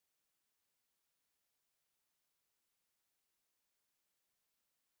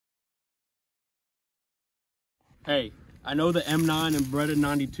Hey, I know the M9 and Beretta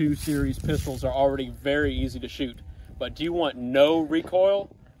 92 series pistols are already very easy to shoot, but do you want no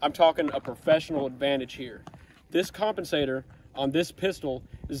recoil? I'm talking a professional advantage here. This compensator on this pistol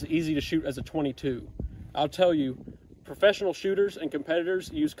is easy to shoot as a 22. I'll tell you, professional shooters and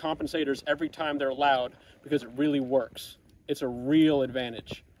competitors use compensators every time they're allowed because it really works. It's a real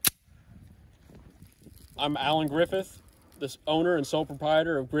advantage. I'm Alan Griffith, the owner and sole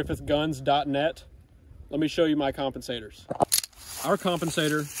proprietor of GriffithGuns.net. Let me show you my compensators. Our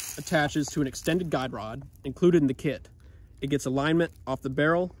compensator attaches to an extended guide rod included in the kit. It gets alignment off the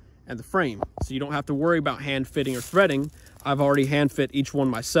barrel and the frame, so you don't have to worry about hand fitting or threading. I've already hand fit each one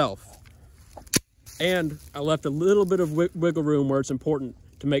myself. And I left a little bit of wiggle room where it's important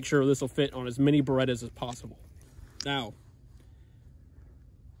to make sure this will fit on as many Berettas as possible. Now,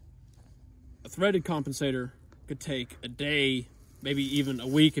 a threaded compensator could take a day, maybe even a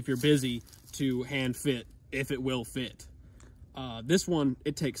week if you're busy, to hand fit, if it will fit. This one,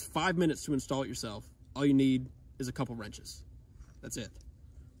 it takes 5 minutes to install it yourself. All you need is a couple wrenches. That's it.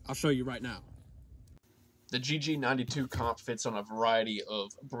 I'll show you right now. The GG92 comp fits on a variety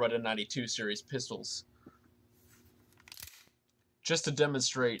of Beretta 92 series pistols. Just to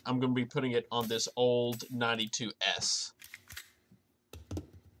demonstrate, I'm going to be putting it on this old 92S.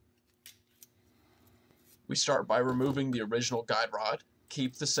 We start by removing the original guide rod.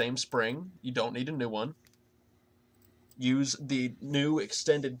 Keep the same spring. You don't need a new one. Use the new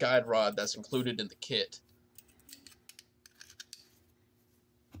extended guide rod that's included in the kit.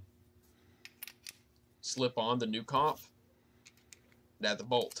 Slip on the new comp and add the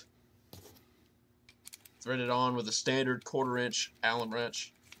bolt. Thread it on with a standard 1/4 inch Allen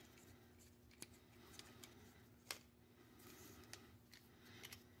wrench.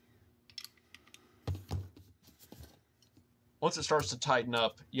 Once it starts to tighten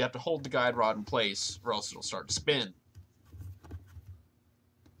up, you have to hold the guide rod in place or else it'll start to spin.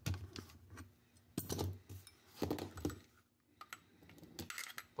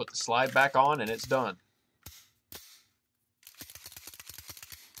 Put the slide back on and it's done.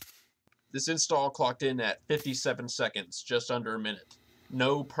 This install clocked in at 57 seconds, just under a minute.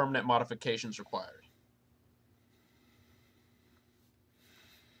 No permanent modifications required.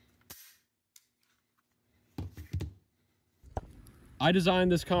 I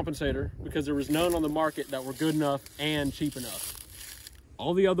designed this compensator because there was none on the market that were good enough and cheap enough.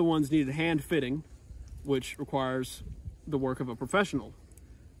 All the other ones needed hand fitting, which requires the work of a professional,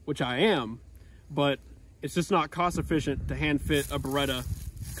 which I am, but it's just not cost efficient to hand fit a Beretta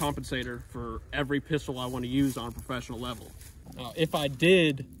compensator for every pistol I want to use on a professional level. Now, if I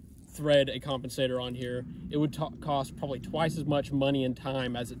did thread a compensator on here, it would cost probably twice as much money and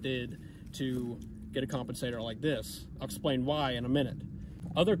time as it did to get a compensator like this. I'll explain why in a minute.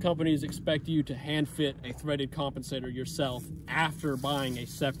 Other companies expect you to hand fit a threaded compensator yourself after buying a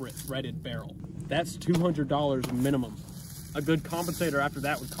separate threaded barrel. That's $200 minimum. A good compensator after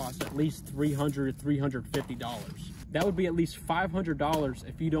that would cost at least $300 to $350. That would be at least $500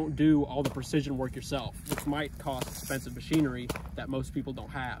 if you don't do all the precision work yourself, which might cost expensive machinery that most people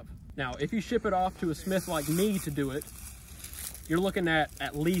don't have. Now, if you ship it off to a smith like me to do it, you're looking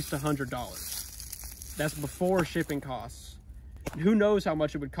at least $100. That's before shipping costs. And who knows how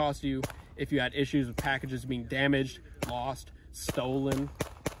much it would cost you if you had issues with packages being damaged, lost, stolen.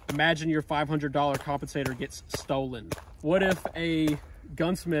 Imagine your $500 compensator gets stolen. What if a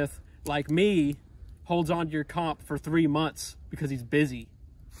gunsmith like me holds on to your comp for 3 months because he's busy?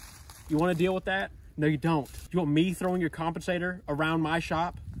 You want to deal with that? No, you don't. You want me throwing your compensator around my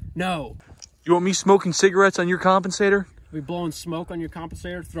shop? No. You want me smoking cigarettes on your compensator? We blowing smoke on your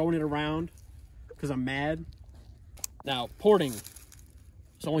compensator, throwing it around because I'm mad? Now, porting.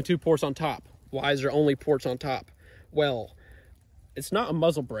 There's only 2 ports on top. Why is there only ports on top? Well, it's not a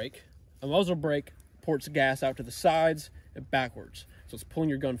muzzle brake. A muzzle brake ports gas out to the sides and backwards, so it's pulling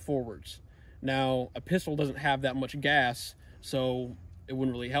your gun forwards. Now, a pistol doesn't have that much gas, so it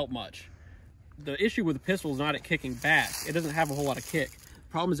wouldn't really help much. The issue with the pistol is not it kicking back. It doesn't have a whole lot of kick. The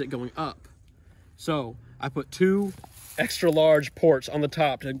problem is it going up. So I put 2 extra large ports on the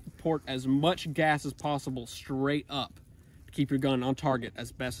top to port as much gas as possible straight up to keep your gun on target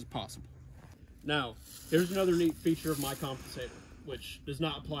as best as possible. Now, here's another neat feature of my compensator, which does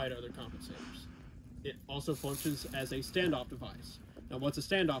not apply to other compensators. It also functions as a standoff device. Now, what's a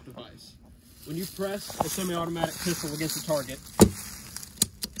standoff device? When you press a semi-automatic pistol against a target,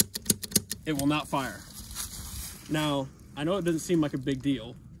 it will not fire. Now, I know it doesn't seem like a big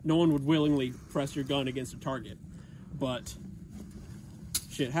deal. No one would willingly press your gun against a target, but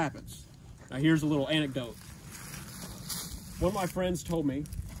shit happens. Now, here's a little anecdote. One of my friends told me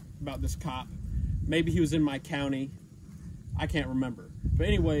about this cop Maybe he was in my county. I can't remember. But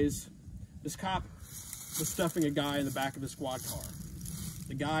anyways, this cop was stuffing a guy in the back of his squad car.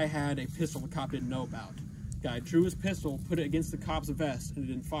 The guy had a pistol the cop didn't know about. The guy drew his pistol, put it against the cop's vest, and it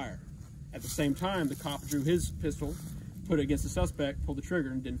didn't fire. At the same time, the cop drew his pistol, put it against the suspect, pulled the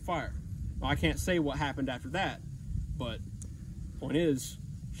trigger, and didn't fire. Now, I can't say what happened after that, but point is,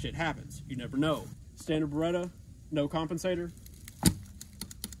 shit happens. You never know. Standard Beretta, no compensator,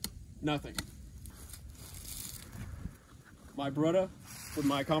 nothing. My Beretta with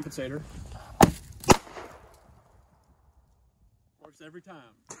my compensator works every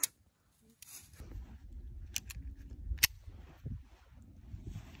time.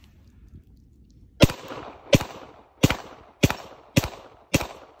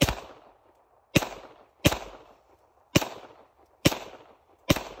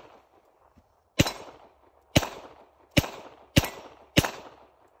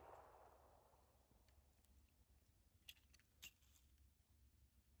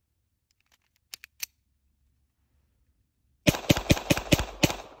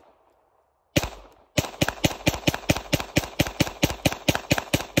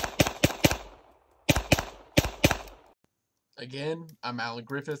 Again, I'm Alan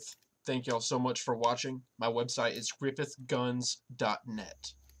Griffith. Thank y'all so much for watching. My website is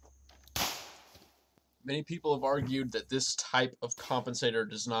griffithguns.net. Many people have argued that this type of compensator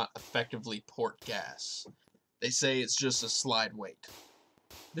does not effectively port gas. They say it's just a slide weight.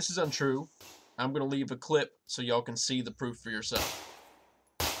 This is untrue. I'm going to leave a clip so y'all can see the proof for yourself.